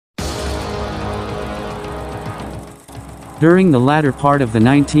During the latter part of the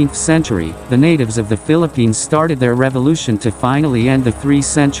 19th century, the natives of the Philippines started their revolution to finally end the 3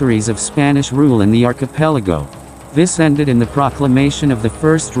 centuries of Spanish rule in the archipelago. This ended in the proclamation of the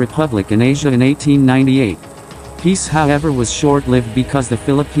First Republic in Asia in 1898. Peace, however, was short-lived because the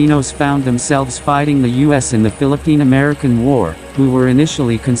Filipinos found themselves fighting the U.S. in the Philippine-American War, who were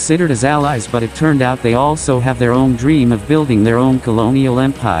initially considered as allies, but it turned out they also have their own dream of building their own colonial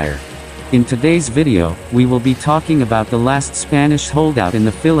empire. In today's video, we will be talking about the last Spanish holdout in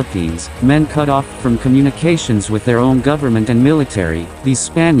the Philippines, men cut off from communications with their own government and military. These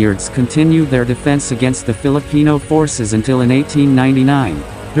Spaniards continued their defense against the Filipino forces until in 1899.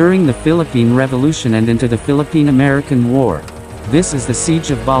 During the Philippine Revolution and into the Philippine-American War. This is the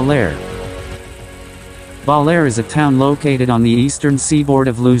Siege of Baler. Baler is a town located on the eastern seaboard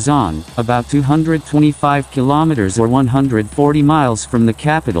of Luzon, about 225 kilometers or 140 miles from the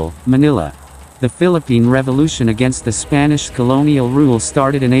capital, Manila. The Philippine Revolution against the Spanish colonial rule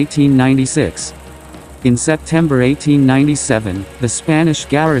started in 1896. In September 1897, the Spanish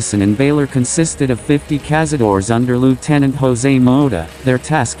garrison in Baler consisted of 50 cazadores under Lieutenant Jose Mota. Their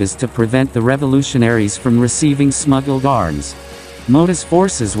task is to prevent the revolutionaries from receiving smuggled arms. Mota's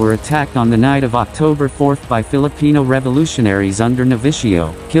forces were attacked on the night of October 4 by Filipino revolutionaries under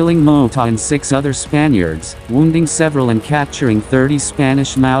Novicio, killing Mota and 6 other Spaniards, wounding several and capturing 30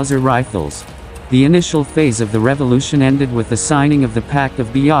 Spanish Mauser rifles. The initial phase of the revolution ended with the signing of the Pact of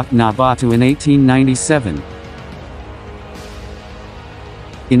Banyak in 1897.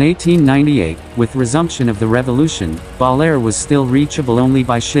 In 1898, with resumption of the revolution, Baler was still reachable only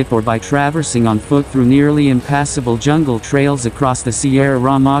by ship or by traversing on foot through nearly impassable jungle trails across the Sierra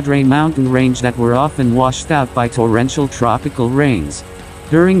Madre mountain range that were often washed out by torrential tropical rains.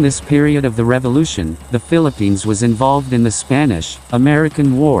 During this period of the revolution, the Philippines was involved in the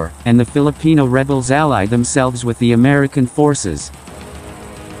Spanish-American War, and the Filipino rebels allied themselves with the American forces.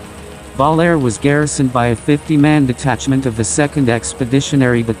 Baler was garrisoned by a 50-man detachment of the 2nd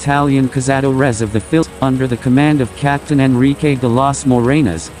Expeditionary Battalion Cazadores of the Philippines, under the command of Captain Enrique de los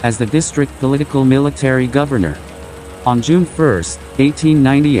Morenas, as the district political military governor. On June 1,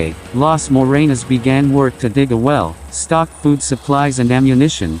 1898, Los Morenas began work to dig a well, stock food supplies and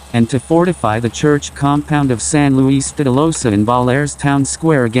ammunition, and to fortify the church compound of San Luis de Losa in Baler's town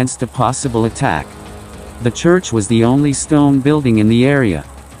square against a possible attack. The church was the only stone building in the area.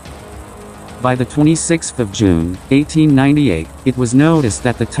 By the 26th of June, 1898, it was noticed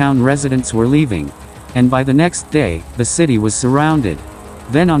that the town residents were leaving. And by the next day, the city was surrounded.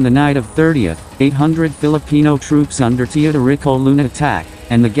 Then on the night of 30th, 800 Filipino troops under Teodorico Luna attacked,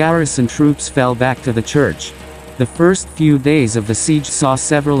 and the garrison troops fell back to the church. The first few days of the siege saw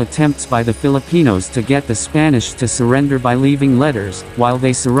several attempts by the Filipinos to get the Spanish to surrender by leaving letters, while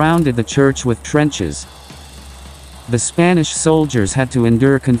they surrounded the church with trenches. The Spanish soldiers had to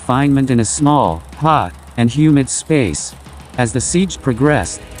endure confinement in a small, hot, and humid space. As the siege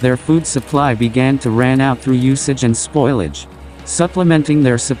progressed, their food supply began to run out through usage and spoilage. Supplementing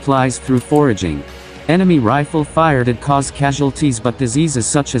their supplies through foraging. Enemy rifle fire did cause casualties, but diseases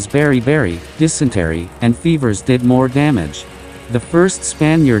such as beriberi, dysentery, and fevers did more damage. The first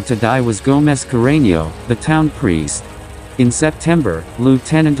Spaniard to die was Gomez Carreño, the town priest. In September,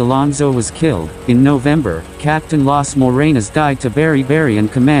 Lieutenant Alonso was killed. In November, Captain Los Morenas died to beriberi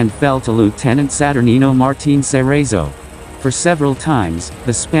and command fell to Lieutenant Saturnino Martin Cerezo. For several times,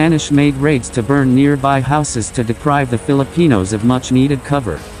 the Spanish made raids to burn nearby houses to deprive the Filipinos of much-needed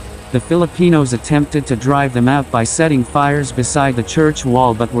cover. The Filipinos attempted to drive them out by setting fires beside the church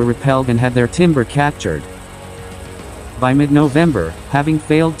wall but were repelled and had their timber captured. By mid-November, having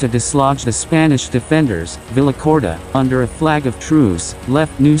failed to dislodge the Spanish defenders, Villacorta, under a flag of truce,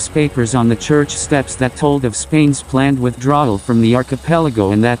 left newspapers on the church steps that told of Spain's planned withdrawal from the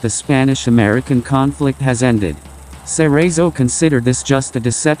archipelago and that the Spanish-American conflict has ended. Cerezo considered this just a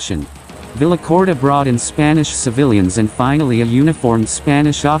deception. Villacorta brought in Spanish civilians and finally a uniformed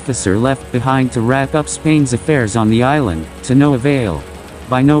Spanish officer left behind to wrap up Spain's affairs on the island, to no avail.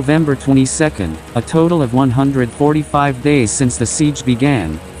 By November 22, a total of 145 days since the siege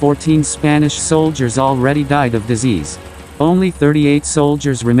began, 14 Spanish soldiers already died of disease. Only 38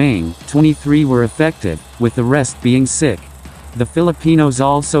 soldiers remain, 23 were affected, with the rest being sick. The Filipinos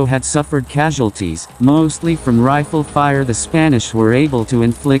also had suffered casualties, mostly from rifle fire the Spanish were able to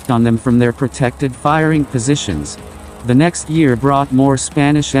inflict on them from their protected firing positions. The next year brought more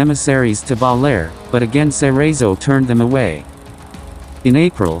Spanish emissaries to Baler, but again Cerezo turned them away. In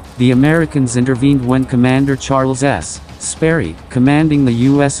April, the Americans intervened when Commander Charles S. Sperry, commanding the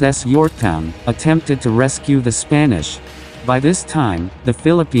USS Yorktown, attempted to rescue the Spanish. By this time, the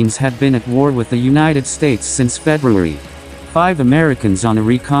Philippines had been at war with the United States since February. 5 Americans on a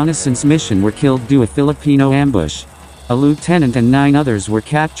reconnaissance mission were killed due to a Filipino ambush. A lieutenant and 9 others were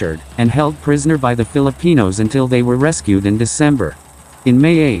captured, and held prisoner by the Filipinos until they were rescued in December. In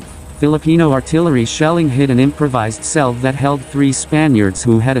May 8, Filipino artillery shelling hit an improvised salve that held 3 Spaniards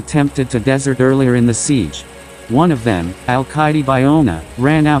who had attempted to desert earlier in the siege. One of them, Alcaide Bayona,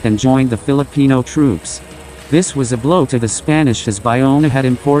 ran out and joined the Filipino troops. This was a blow to the Spanish as Bayona had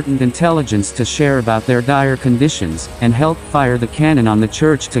important intelligence to share about their dire conditions, and helped fire the cannon on the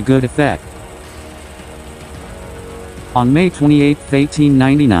church to good effect. On May 28,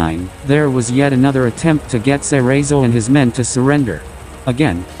 1899, there was yet another attempt to get Cerezo and his men to surrender.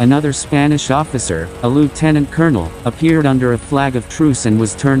 Again, another Spanish officer, a lieutenant colonel, appeared under a flag of truce and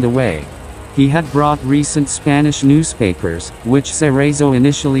was turned away. He had brought recent Spanish newspapers, which Cerezo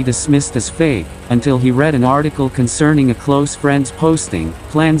initially dismissed as fake, until he read an article concerning a close friend's posting,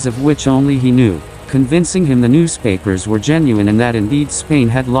 plans of which only he knew, convincing him the newspapers were genuine and that indeed Spain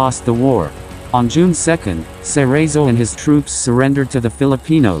had lost the war. On June 2, Cerezo and his troops surrendered to the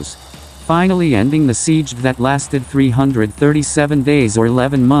Filipinos, finally ending the siege that lasted 337 days or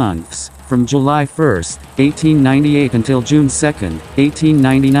 11 months, from July 1, 1898 until June 2,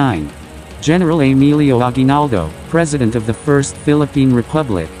 1899. General Emilio Aguinaldo, president of the First Philippine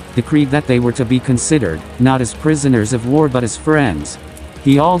Republic, decreed that they were to be considered, not as prisoners of war but as friends.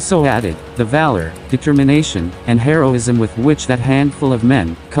 He also added, the valor, determination, and heroism with which that handful of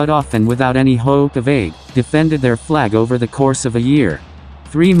men, cut off and without any hope of aid, defended their flag over the course of a year.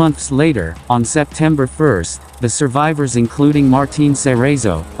 3 months later, on September 1, the survivors including Martin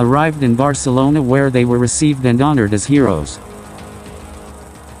Cerezo, arrived in Barcelona where they were received and honored as heroes.